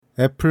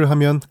애플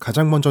하면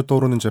가장 먼저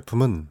떠오르는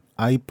제품은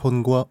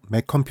아이폰과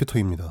맥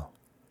컴퓨터입니다.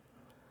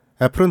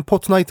 애플은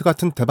포트나이트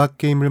같은 대박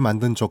게임을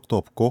만든 적도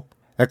없고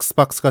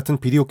엑스박스 같은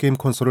비디오 게임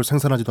콘솔을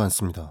생산하지도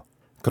않습니다.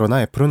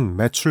 그러나 애플은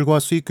매출과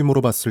수익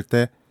규모로 봤을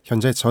때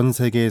현재 전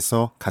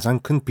세계에서 가장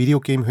큰 비디오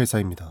게임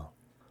회사입니다.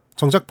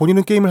 정작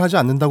본인은 게임을 하지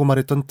않는다고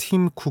말했던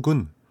팀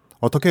쿡은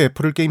어떻게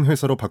애플을 게임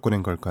회사로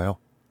바꿔낸 걸까요?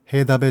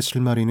 해답의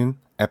실마리는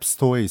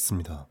앱스토어에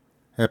있습니다.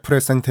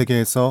 애플의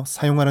생태계에서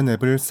사용하는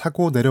앱을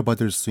사고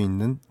내려받을 수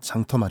있는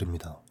장터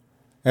말입니다.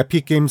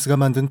 에픽게임스가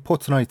만든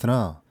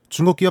포트나이트나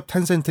중국 기업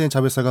텐센트의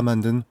자회사가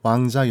만든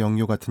왕자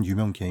영요 같은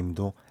유명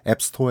게임도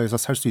앱스토어에서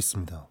살 수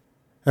있습니다.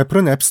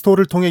 애플은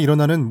앱스토어를 통해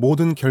일어나는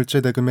모든 결제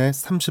대금의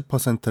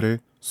 30%를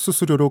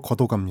수수료로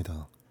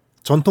걷어갑니다.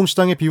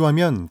 전통시장에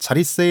비유하면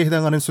자릿세에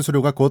해당하는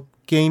수수료가 곧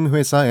게임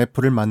회사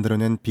애플을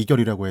만들어낸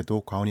비결이라고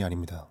해도 과언이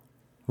아닙니다.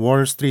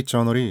 월스트리트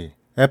저널이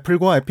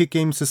애플과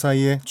에픽게임스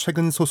사이에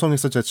최근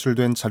소송에서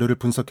제출된 자료를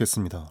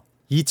분석했습니다.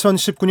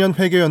 2019년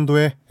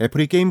회계연도에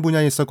애플이 게임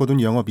분야에서 거둔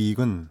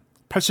영업이익은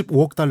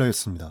 85억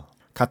달러였습니다.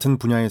 같은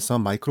분야에서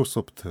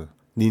마이크로소프트,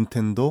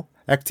 닌텐도,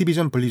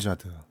 액티비전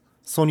블리자드,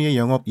 소니의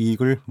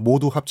영업이익을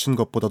모두 합친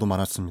것보다도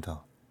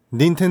많았습니다.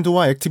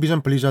 닌텐도와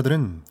액티비전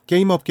블리자드는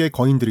게임 업계의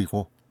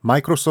거인들이고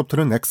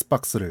마이크로소프트는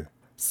엑스박스를,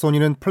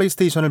 소니는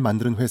플레이스테이션을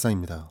만드는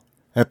회사입니다.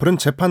 애플은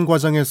재판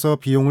과정에서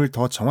비용을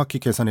더 정확히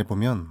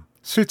계산해보면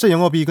실제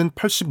영업이익은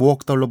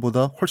 85억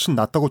달러보다 훨씬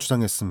낮다고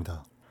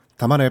주장했습니다.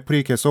 다만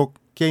애플이 계속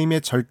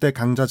게임의 절대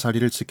강자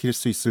자리를 지킬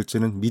수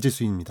있을지는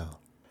미지수입니다.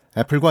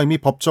 애플과 이미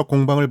법적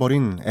공방을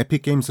벌인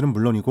에픽게임스는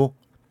물론이고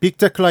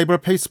빅테크 라이벌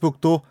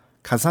페이스북도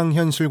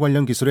가상현실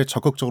관련 기술에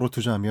적극적으로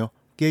투자하며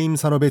게임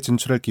산업에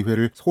진출할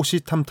기회를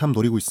호시탐탐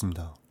노리고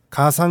있습니다.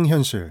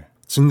 가상현실,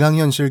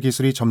 증강현실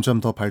기술이 점점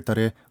더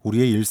발달해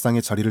우리의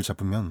일상에 자리를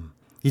잡으면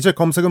이제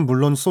검색은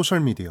물론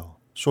소셜미디어,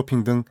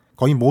 쇼핑 등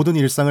거의 모든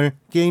일상을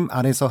게임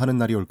안에서 하는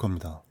날이 올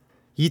겁니다.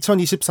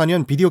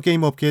 2024년 비디오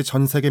게임 업계의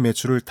전 세계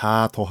매출을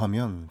다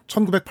더하면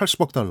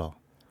 1980억 달러,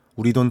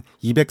 우리 돈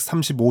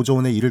 235조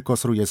원에 이를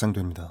것으로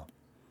예상됩니다.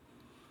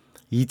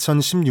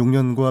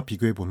 2016년과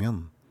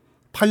비교해보면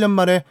 8년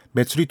만에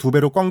매출이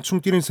 2배로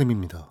꽝충 뛰는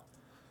셈입니다.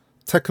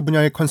 테크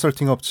분야의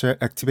컨설팅 업체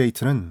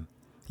액티베이트는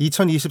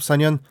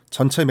 2024년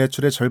전체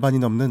매출의 절반이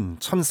넘는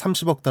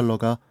 1030억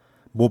달러가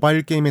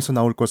모바일 게임에서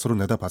나올 것으로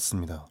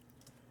내다봤습니다.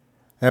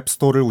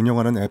 앱스토어를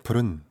운영하는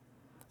애플은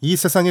이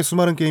세상의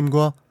수많은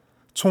게임과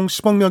총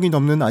 10억 명이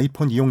넘는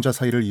아이폰 이용자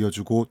사이를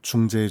이어주고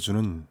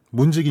중재해주는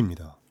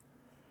문지기입니다.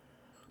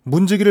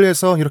 문지기를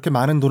해서 이렇게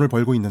많은 돈을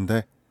벌고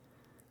있는데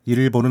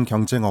이를 보는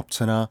경쟁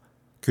업체나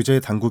규제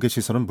당국의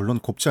시선은 물론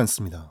곱지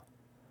않습니다.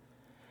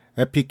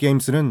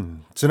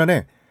 에픽게임스는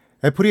지난해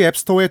애플이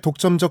앱스토어의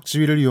독점적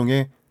지위를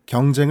이용해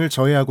경쟁을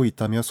저해하고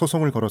있다며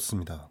소송을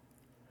걸었습니다.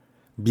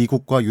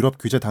 미국과 유럽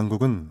규제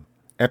당국은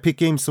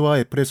에픽게임스와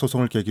애플의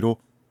소송을 계기로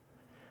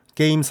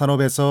게임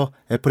산업에서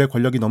애플의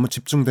권력이 너무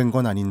집중된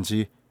건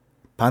아닌지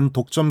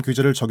반독점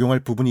규제를 적용할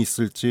부분이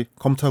있을지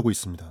검토하고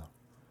있습니다.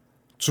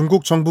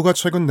 중국 정부가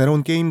최근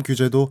내놓은 게임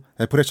규제도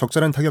애플에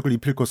적절한 타격을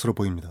입힐 것으로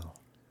보입니다.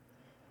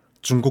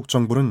 중국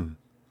정부는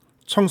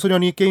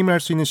청소년이 게임을 할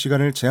수 있는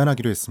시간을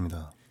제한하기로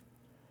했습니다.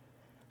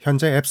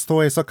 현재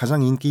앱스토어에서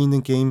가장 인기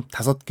있는 게임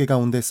 5개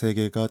가운데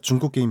 3개가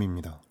중국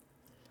게임입니다.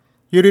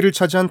 1위를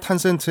차지한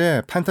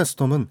텐센트의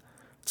펜타스톰은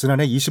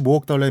지난해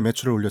 25억 달러의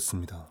매출을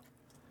올렸습니다.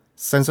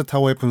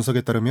 센서타워의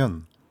분석에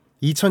따르면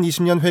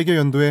 2020년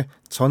회계연도에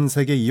전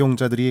세계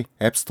이용자들이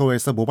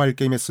앱스토어에서 모바일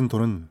게임에 쓴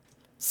돈은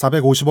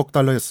 450억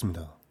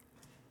달러였습니다.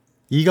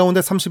 이 가운데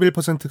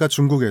 31%가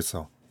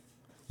중국에서,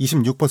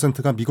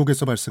 26%가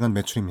미국에서 발생한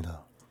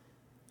매출입니다.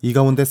 이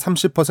가운데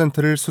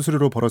 30%를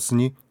수수료로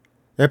벌었으니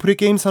애플이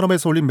게임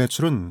산업에서 올린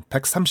매출은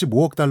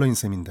 135억 달러인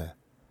셈인데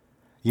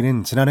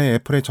이는 지난해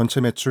애플의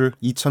전체 매출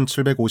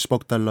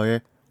 2,750억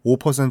달러의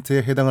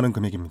 5%에 해당하는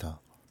금액입니다.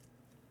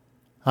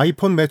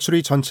 아이폰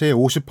매출이 전체의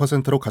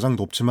 50%로 가장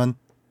높지만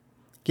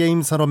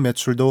게임 산업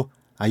매출도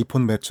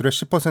아이폰 매출의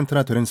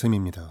 10%나 되는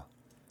셈입니다.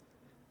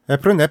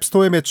 애플은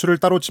앱스토어의 매출을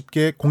따로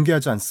집계해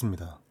공개하지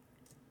않습니다.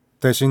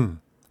 대신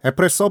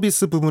애플의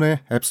서비스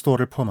부문에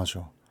앱스토어를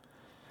포함하죠.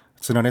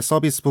 지난해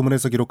서비스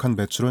부문에서 기록한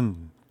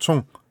매출은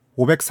총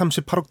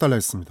 538억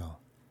달러였습니다.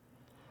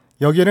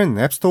 여기에는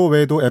앱스토어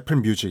외에도 애플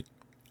뮤직,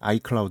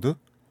 아이클라우드,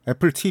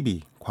 애플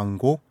TV,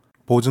 광고,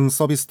 보증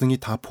서비스 등이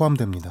다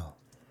포함됩니다.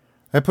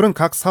 애플은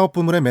각 사업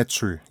부문의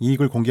매출,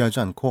 이익을 공개하지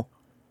않고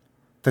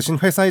대신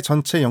회사의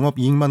전체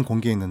영업이익만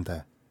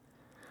공개했는데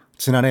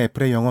지난해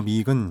애플의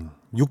영업이익은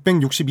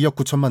 662억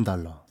 9천만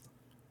달러,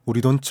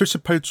 우리 돈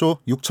 78조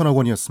 6천억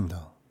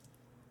원이었습니다.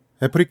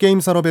 애플이 게임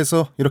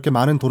산업에서 이렇게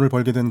많은 돈을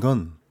벌게 된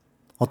건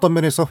어떤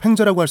면에서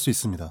횡재라고 할 수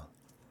있습니다.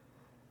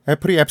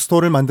 애플이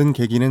앱스토어를 만든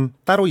계기는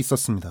따로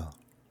있었습니다.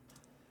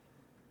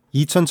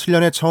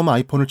 2007년에 처음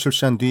아이폰을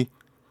출시한 뒤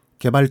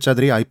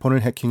개발자들이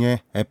아이폰을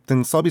해킹해 앱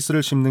등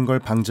서비스를 씹는 걸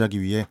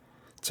방지하기 위해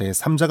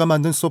제3자가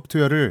만든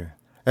소프트웨어를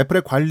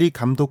애플의 관리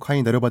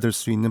감독하에 내려받을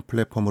수 있는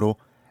플랫폼으로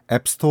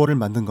앱스토어를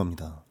만든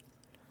겁니다.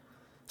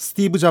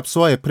 스티브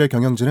잡스와 애플의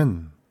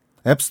경영진은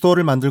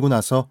앱스토어를 만들고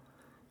나서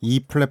이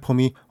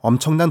플랫폼이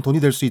엄청난 돈이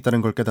될 수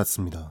있다는 걸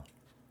깨닫습니다.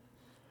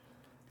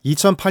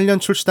 2008년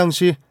출시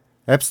당시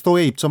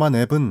앱스토어에 입점한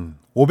앱은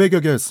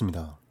 500여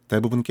개였습니다.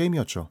 대부분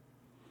게임이었죠.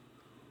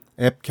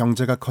 앱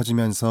경제가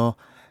커지면서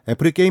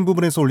애플이 게임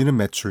부분에서 올리는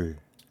매출,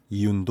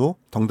 이윤도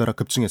덩달아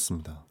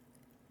급증했습니다.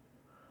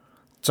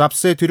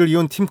 잡스의 뒤를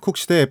이은 팀 쿡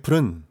시대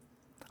애플은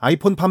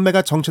아이폰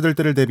판매가 정체될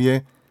때를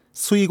대비해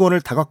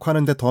수익원을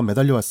다각화하는 데 더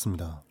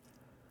매달려왔습니다.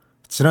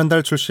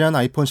 지난달 출시한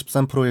아이폰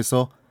 13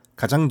 프로에서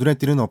가장 눈에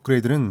띄는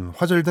업그레이드는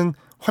화질 등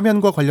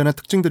화면과 관련한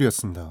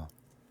특징들이었습니다.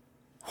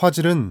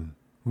 화질은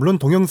물론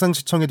동영상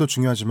시청에도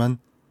중요하지만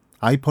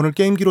아이폰을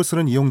게임기로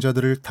쓰는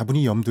이용자들을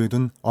다분히 염두에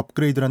둔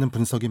업그레이드라는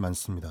분석이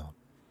많습니다.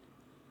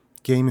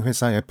 게임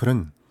회사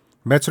애플은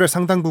매출의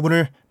상당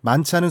부분을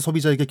많지 않은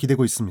소비자에게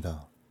기대고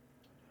있습니다.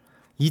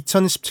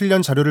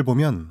 2017년 자료를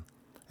보면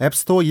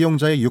앱스토어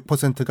이용자의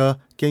 6%가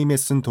게임에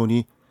쓴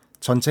돈이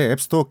전체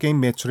앱스토어 게임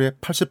매출의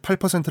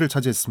 88%를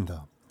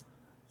차지했습니다.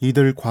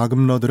 이들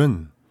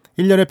과금러들은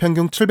 1년에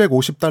평균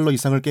 $750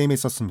 이상을 게임에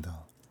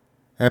썼습니다.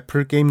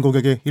 애플 게임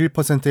고객의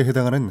 1%에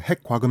해당하는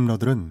핵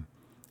과금러들은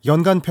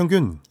연간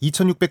평균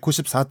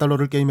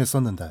 $2,694를 게임에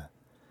썼는데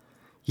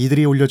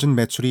이들이 올려준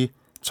매출이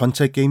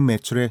전체 게임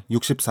매출의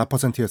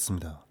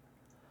 64%였습니다.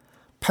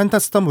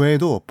 펜타스톰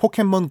외에도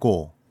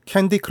포켓몬고,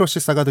 캔디 크러쉬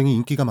사가 등이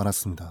인기가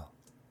많았습니다.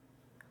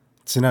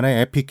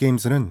 지난해 에픽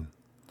게임즈는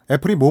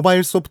애플이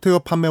모바일 소프트웨어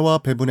판매와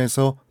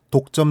배분에서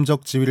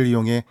독점적 지위를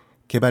이용해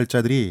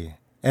개발자들이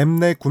앱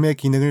내 구매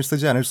기능을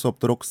쓰지 않을 수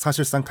없도록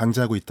사실상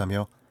강제하고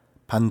있다며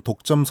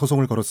반독점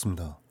소송을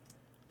걸었습니다.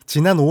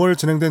 지난 5월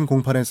진행된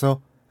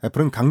공판에서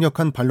애플은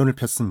강력한 반론을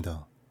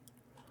폈습니다.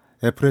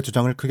 애플의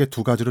주장을 크게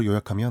두 가지로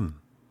요약하면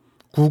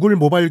구글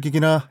모바일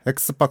기기나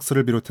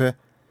엑스박스를 비롯해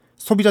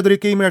소비자들이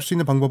게임을 할 수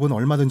있는 방법은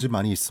얼마든지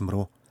많이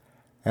있으므로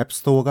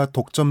앱스토어가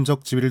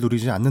독점적 지위를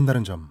누리지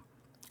않는다는 점,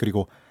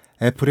 그리고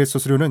애플의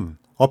수수료는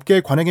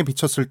업계의 관행에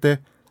비쳤을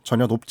때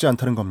전혀 높지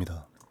않다는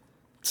겁니다.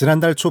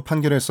 지난달 초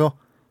판결에서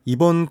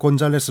이번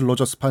곤잘레스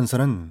로저스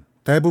판사는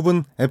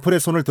대부분 애플의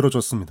손을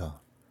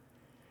들어줬습니다.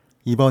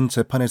 이번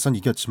재판에선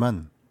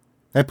이겼지만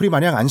애플이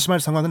마냥 안심할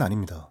상황은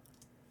아닙니다.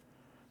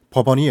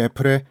 법원이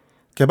애플에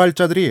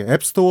개발자들이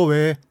앱스토어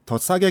외에 더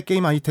싸게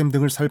게임 아이템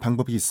등을 살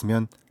방법이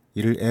있으면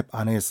이를 앱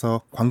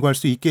안에서 광고할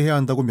수 있게 해야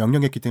한다고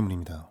명령했기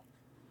때문입니다.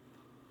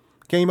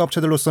 게임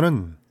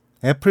업체들로서는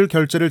애플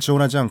결제를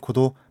지원하지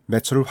않고도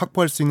매출을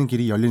확보할 수 있는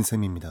길이 열린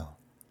셈입니다.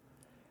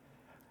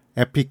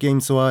 에픽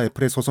게임스와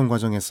애플의 소송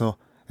과정에서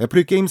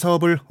애플이 게임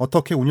사업을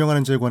어떻게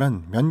운영하는지에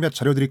관한 몇몇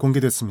자료들이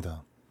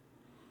공개됐습니다.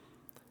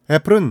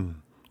 애플은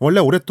원래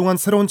오랫동안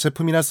새로운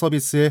제품이나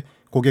서비스에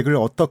고객을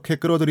어떻게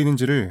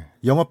끌어들이는지를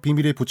영업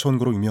비밀에 붙여온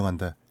거로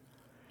유명한데,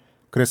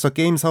 그래서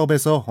게임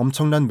사업에서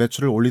엄청난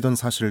매출을 올리던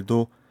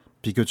사실도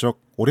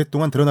비교적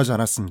오랫동안 드러나지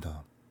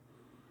않았습니다.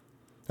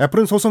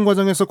 애플은 소송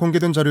과정에서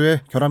공개된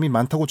자료에 결함이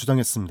많다고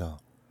주장했습니다.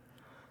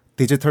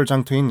 디지털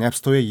장터인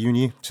앱스토어의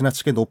이윤이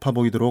지나치게 높아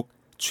보이도록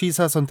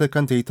취사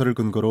선택한 데이터를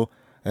근거로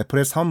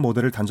애플의 사업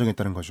모델을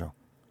단정했다는 거죠.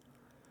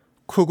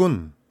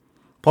 쿡은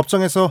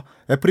법정에서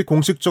애플이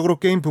공식적으로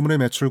게임 부문의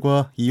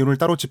매출과 이윤을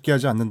따로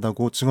집계하지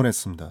않는다고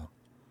증언했습니다.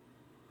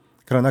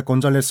 그러나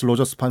곤잘레스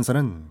로저스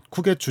판사는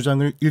쿡의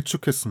주장을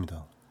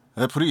일축했습니다.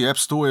 애플이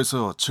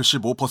앱스토어에서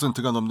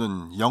 75%가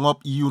넘는 영업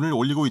이윤을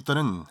올리고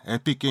있다는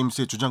에픽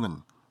게임스의 주장은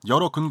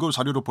여러 근거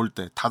자료로 볼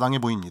때 타당해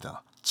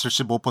보입니다.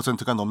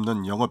 75%가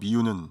넘는 영업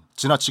이윤은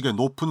지나치게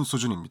높은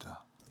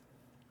수준입니다.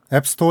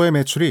 앱스토어의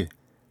매출이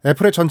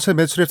애플의 전체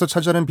매출에서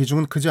차지하는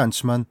비중은 크지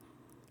않지만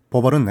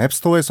법원은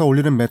앱스토어에서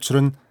올리는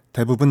매출은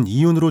대부분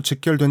이윤으로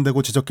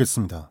직결된다고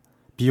지적했습니다.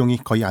 비용이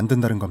거의 안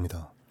든다는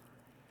겁니다.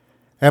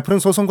 애플은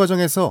소송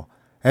과정에서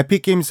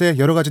에픽 게임스에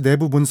여러 가지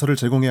내부 문서를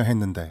제공해야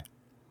했는데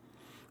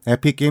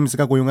에픽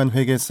게임스가 고용한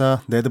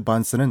회계사 네드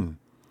반스는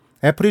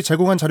애플이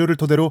제공한 자료를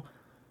토대로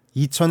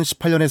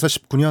 2018년에서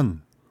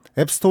 19년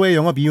앱스토어의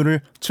영업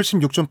이윤을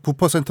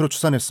 76.9%로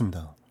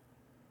추산했습니다.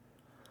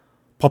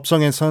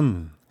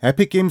 법정에선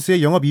에픽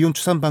게임스의 영업 이윤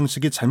추산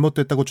방식이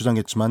잘못됐다고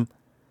주장했지만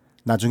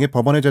나중에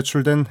법원에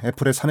제출된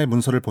애플의 사내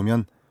문서를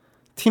보면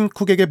팀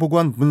쿡에게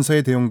보고한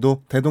문서의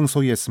내용도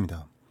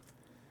대동소이했습니다.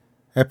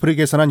 애플이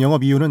계산한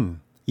영업 이윤은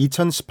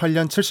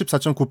 2018년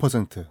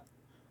 74.9%,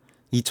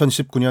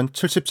 2019년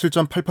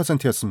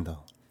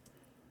 77.8%였습니다.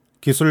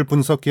 기술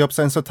분석 기업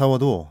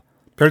센서타워도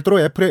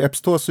별도로 애플의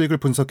앱스토어 수익을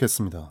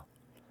분석했습니다.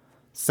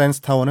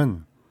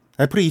 센스타워는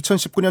애플이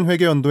 2019년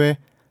회계 연도에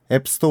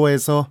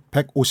앱스토어에서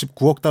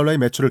 $159억 달러의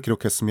매출을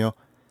기록했으며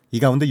이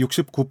가운데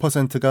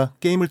 69%가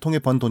게임을 통해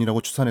번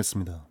돈이라고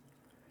추산했습니다.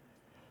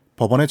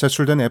 법원에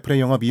제출된 애플의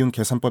영업이윤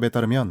계산법에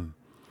따르면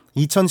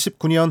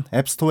 2019년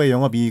앱스토어의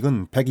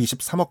영업이익은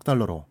 $123억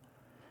달러로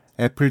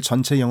애플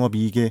전체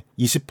영업이익의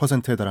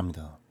 20%에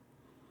달합니다.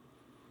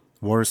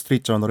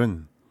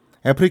 월스트리트저널은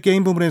애플이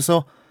게임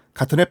부문에서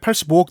같은 해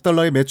 $85억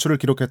달러의 매출을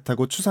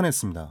기록했다고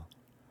추산했습니다.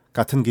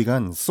 같은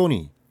기간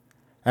소니,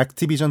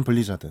 액티비전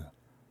블리자드,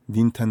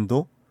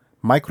 닌텐도,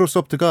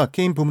 마이크로소프트가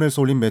게임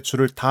부문에서 올린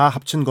매출을 다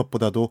합친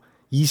것보다도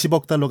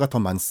 20억 달러가 더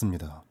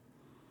많습니다.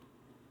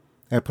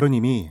 애플은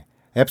이미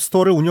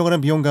앱스토어를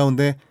운영하는 비용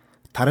가운데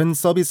다른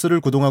서비스를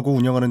구동하고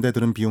운영하는 데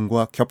드는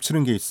비용과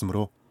겹치는 게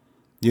있으므로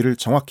이를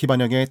정확히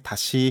반영해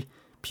다시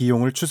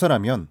비용을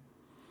추산하면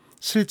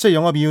실제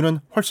영업 이윤은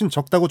훨씬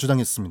적다고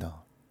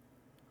주장했습니다.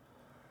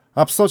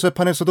 앞서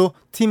재판에서도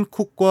팀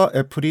쿡과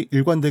애플이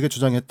일관되게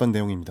주장했던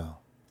내용입니다.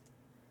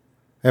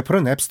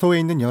 애플은 앱스토어에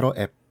있는 여러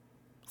앱,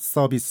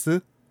 서비스,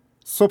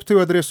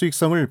 소프트웨어들의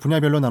수익성을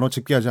분야별로 나눠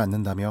집계하지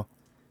않는다며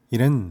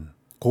이는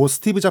고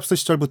스티브 잡스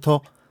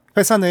시절부터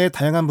회사 내의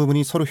다양한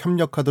부분이 서로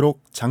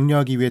협력하도록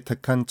장려하기 위해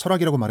택한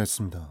철학이라고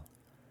말했습니다.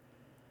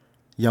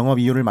 영업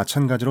이윤을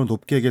마찬가지로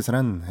높게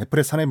계산한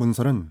애플의 사내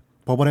문서는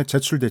법원에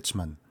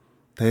제출됐지만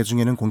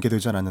대중에는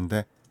공개되지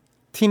않았는데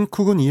팀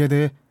쿡은 이에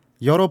대해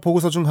여러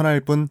보고서 중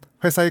하나일 뿐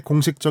회사의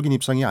공식적인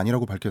입장이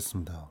아니라고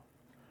밝혔습니다.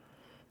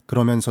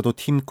 그러면서도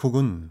팀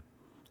쿡은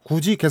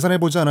굳이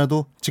계산해보지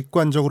않아도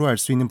직관적으로 알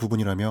수 있는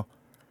부분이라며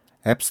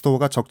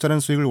앱스토어가 적잖은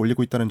수익을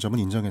올리고 있다는 점은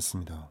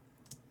인정했습니다.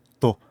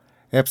 또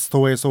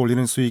앱스토어에서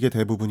올리는 수익의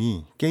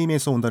대부분이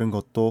게임에서 온다는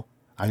것도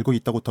알고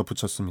있다고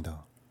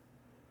덧붙였습니다.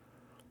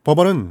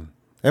 법원은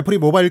애플이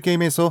모바일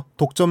게임에서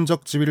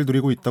독점적 지위를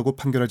누리고 있다고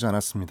판결하지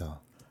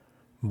않았습니다.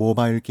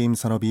 모바일 게임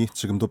산업이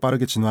지금도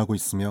빠르게 진화하고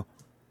있으며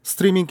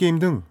스트리밍 게임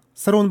등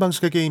새로운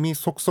방식의 게임이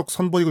속속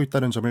선보이고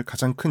있다는 점을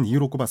가장 큰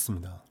이유로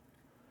꼽았습니다.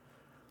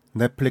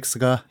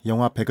 넷플릭스가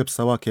영화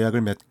배급사와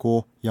계약을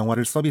맺고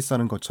영화를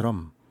서비스하는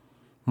것처럼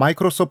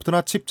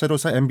마이크로소프트나 칩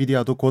제조사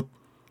엔비디아도 곧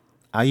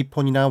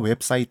아이폰이나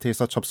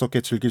웹사이트에서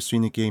접속해 즐길 수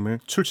있는 게임을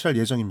출시할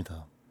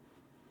예정입니다.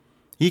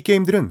 이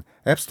게임들은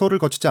앱스토어를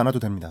거치지 않아도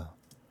됩니다.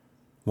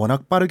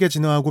 워낙 빠르게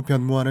진화하고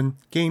변모하는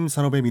게임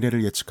산업의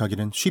미래를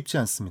예측하기는 쉽지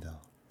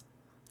않습니다.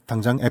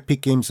 당장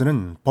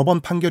에픽게임즈는 법원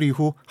판결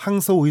이후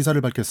항소 의사를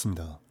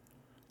밝혔습니다.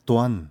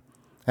 또한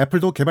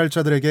애플도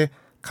개발자들에게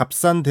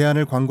값싼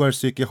대안을 광고할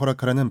수 있게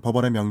허락하라는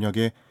법원의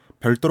명령에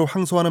별도로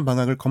항소하는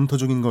방안을 검토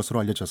중인 것으로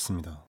알려졌습니다.